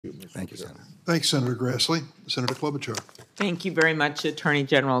Thank you, Senator. Thanks, Senator Grassley. Senator Klobuchar. Thank you very much, Attorney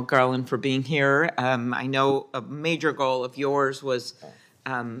General Garland, for being here. I know a major goal of yours was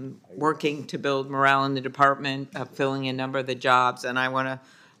working to build morale in the department, filling a number of the jobs, and I want to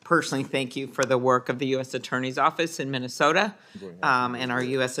personally thank you for the work of the U.S. Attorney's Office in Minnesota and our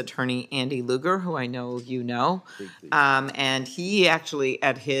U.S. Attorney, Andy Lugar, who I know you know. And he actually,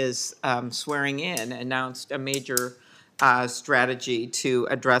 at his swearing in, announced a major strategy to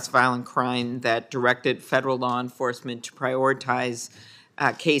address violent crime that directed federal law enforcement to prioritize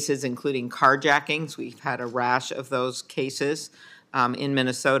cases including carjackings. We've had a rash of those cases in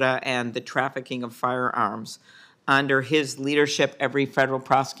Minnesota, and the trafficking of firearms. Under his leadership, every federal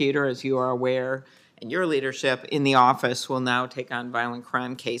prosecutor, as you are aware, and your leadership in the office will now take on violent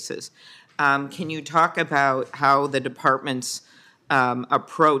crime cases. Can you talk about how the department's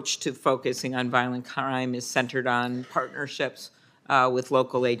approach to focusing on violent crime is centered on partnerships with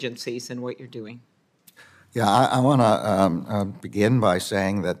local agencies and what you're doing? Yeah, I want to begin by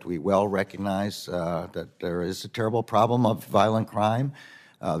saying that we well recognize that there is a terrible problem of violent crime.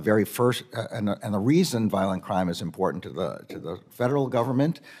 Very first, and the reason violent crime is important to the federal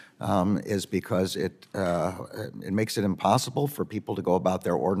government is because it makes it impossible for people to go about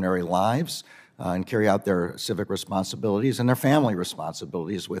their ordinary lives and carry out their civic responsibilities and their family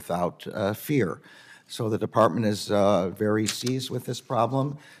responsibilities without fear. So the department is very seized with this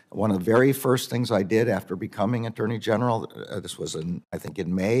problem. One of the very first things I did after becoming Attorney General, this was I think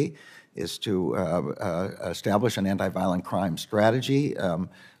in May, is to establish an anti-violent crime strategy,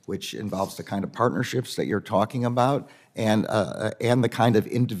 which involves the kind of partnerships that you're talking about, and the kind of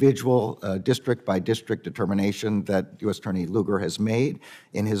individual district-by-district determination that U.S. Attorney Lugar has made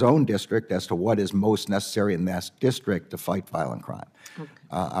in his own district as to what is most necessary in that district to fight violent crime. Okay.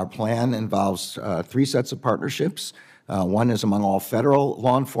 Our plan involves 3 sets of partnerships. One is among all federal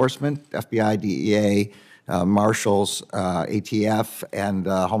law enforcement, FBI, DEA, marshals, ATF, and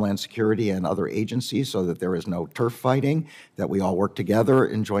Homeland Security and other agencies, so that there is no turf fighting, that we all work together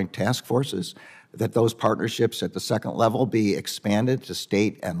in joint task forces, that those partnerships at the second level be expanded to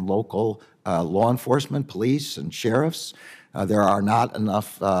state and local law enforcement, police, and sheriffs. There are not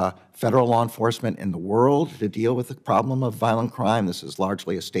enough federal law enforcement in the world to deal with the problem of violent crime. This is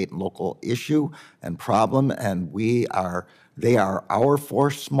largely a state and local issue and problem, and they are our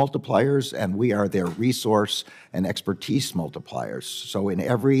force multipliers, and we are their resource and expertise multipliers. So in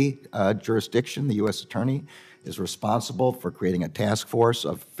every jurisdiction, the U.S. Attorney is responsible for creating a task force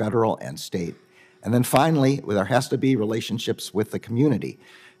of federal and state. And then finally, there has to be relationships with the community.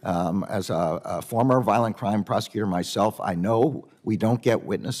 As a former violent crime prosecutor myself, I know we don't get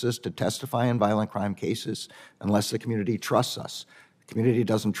witnesses to testify in violent crime cases unless the community trusts us. The community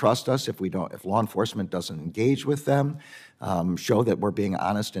doesn't trust us if law enforcement doesn't engage with them, show that we're being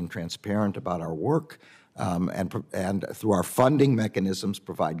honest and transparent about our work, and through our funding mechanisms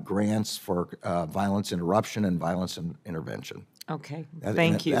provide grants for violence interruption and violence intervention. Okay,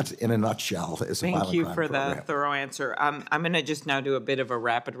 thank you. That's in a nutshell. Thank you for the thorough answer. I'm going to just now do a bit of a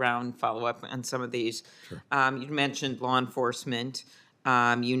rapid round follow-up on some of these. Sure. You mentioned law enforcement.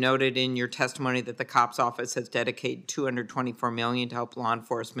 You noted in your testimony that the COPS office has dedicated $224 million to help law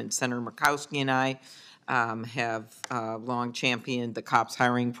enforcement. Senator Murkowski and I have long championed the COPS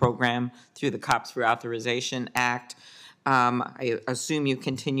hiring program through the COPS Reauthorization Act. I assume you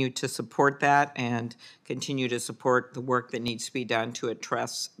continue to support that and continue to support the work that needs to be done to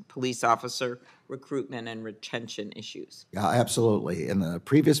address police officer recruitment and retention issues. Yeah, absolutely. In the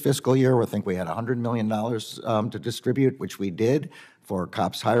previous fiscal year, I think we had $100 million to distribute, which we did for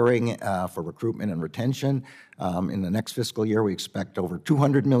COPS hiring, for recruitment and retention. In the next fiscal year, we expect over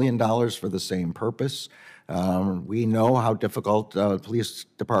 $200 million for the same purpose. We know how difficult police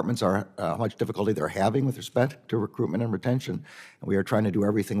departments are, how much difficulty they're having with respect to recruitment and retention. And we are trying to do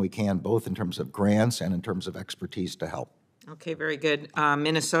everything we can, both in terms of grants and in terms of expertise to help. Okay, very good.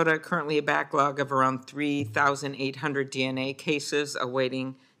 Minnesota, currently a backlog of around 3,800 DNA cases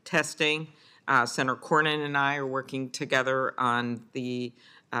awaiting testing. Senator Cornyn and I are working together on the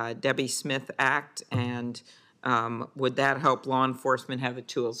Debbie Smith Act, and would that help law enforcement have the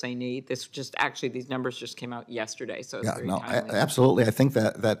tools they need? These numbers just came out yesterday, so it's very timely. Absolutely. I think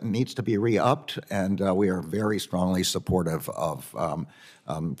that needs to be re-upped, and we are very strongly supportive of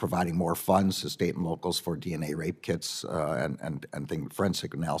providing more funds to state and locals for DNA rape kits and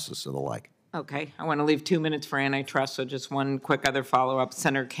forensic analysis and the like. Okay, I want to leave 2 minutes for antitrust, so just one quick other follow-up.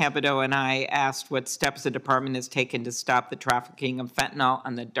 Senator Capito and I asked what steps the department has taken to stop the trafficking of fentanyl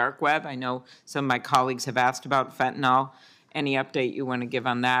on the dark web. I know some of my colleagues have asked about fentanyl. Any update you want to give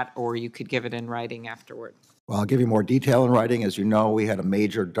on that, or you could give it in writing afterward? Well, I'll give you more detail in writing. As you know, we had a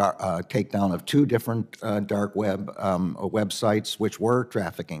major takedown of 2 different dark web websites which were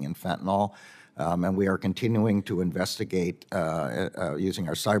trafficking in fentanyl. And we are continuing to investigate using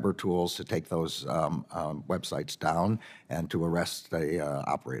our cyber tools to take those websites down and to arrest the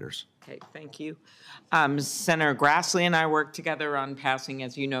operators. Okay, thank you. Senator Grassley and I worked together on passing,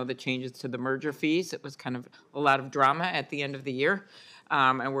 as you know, the changes to the merger fees. It was kind of a lot of drama at the end of the year.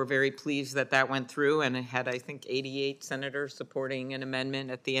 And we're very pleased that that went through, and it had, I think, 88 senators supporting an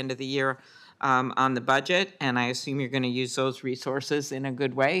amendment at the end of the year on the budget. And I assume you're going to use those resources in a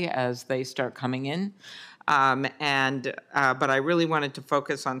good way as they start coming in. But I really wanted to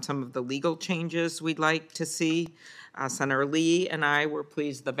focus on some of the legal changes we'd like to see. Senator Lee and I were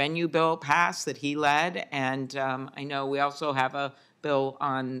pleased the venue bill passed that he led, and I know we also have a bill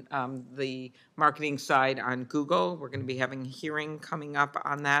on the marketing side on Google. We're going to be having a hearing coming up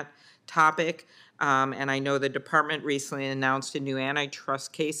on that topic. And I know the department recently announced a new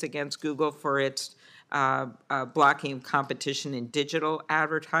antitrust case against Google for its blocking of competition in digital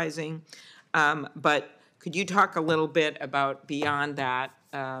advertising. But could you talk a little bit about beyond that,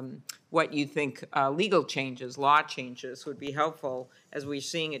 what you think legal changes, law changes would be helpful as we're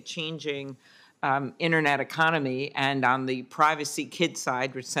seeing a changing internet economy, and on the privacy kid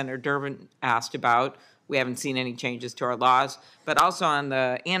side, which Senator Durbin asked about, we haven't seen any changes to our laws, but also on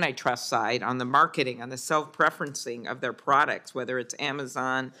the antitrust side, on the marketing, on the self-preferencing of their products, whether it's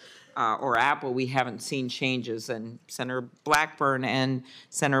Amazon or Apple, we haven't seen changes. And Senator Blackburn and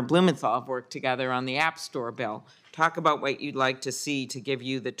Senator Blumenthal have worked together on the App Store bill. Talk about what you'd like to see to give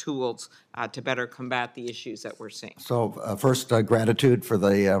you the tools to better combat the issues that we're seeing. So first, gratitude for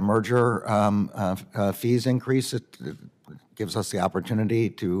the merger fees increase. It gives us the opportunity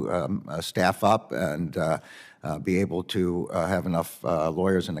to staff up and be able to have enough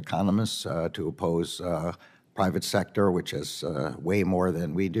lawyers and economists to oppose private sector, which is way more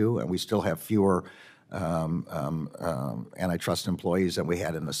than we do, and we still have fewer antitrust employees than we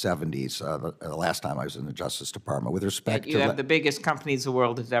had in the 70s, the last time I was in the Justice Department. With respect to— You have the biggest companies the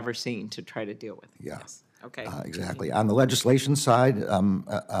world has ever seen to try to deal with. Yeah. Yes. Okay. Exactly. On the legislation side,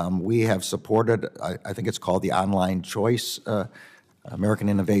 we have supported, I think it's called the Online Choice, American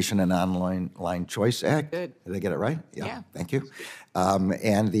Innovation and Online Choice Act. Good. Did I get it right? Yeah. Thank you.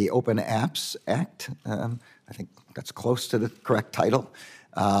 And the Open Apps Act, I think that's close to the correct title.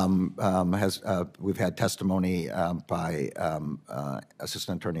 We've had testimony by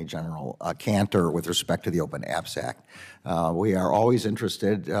Assistant Attorney General Cantor with respect to the Open Apps Act. We are always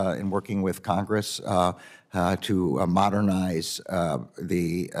interested in working with Congress to modernize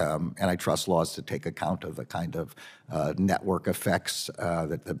the antitrust laws to take account of the kind of network effects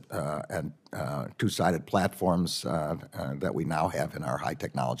and two-sided platforms that we now have in our high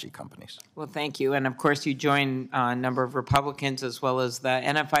technology companies. Well, thank you. And of course, you join a number of Republicans as well as the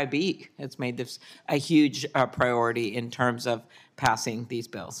NFIB. It's made this a huge priority in terms of passing these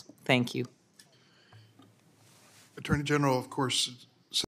bills. Thank you. Attorney General, of course,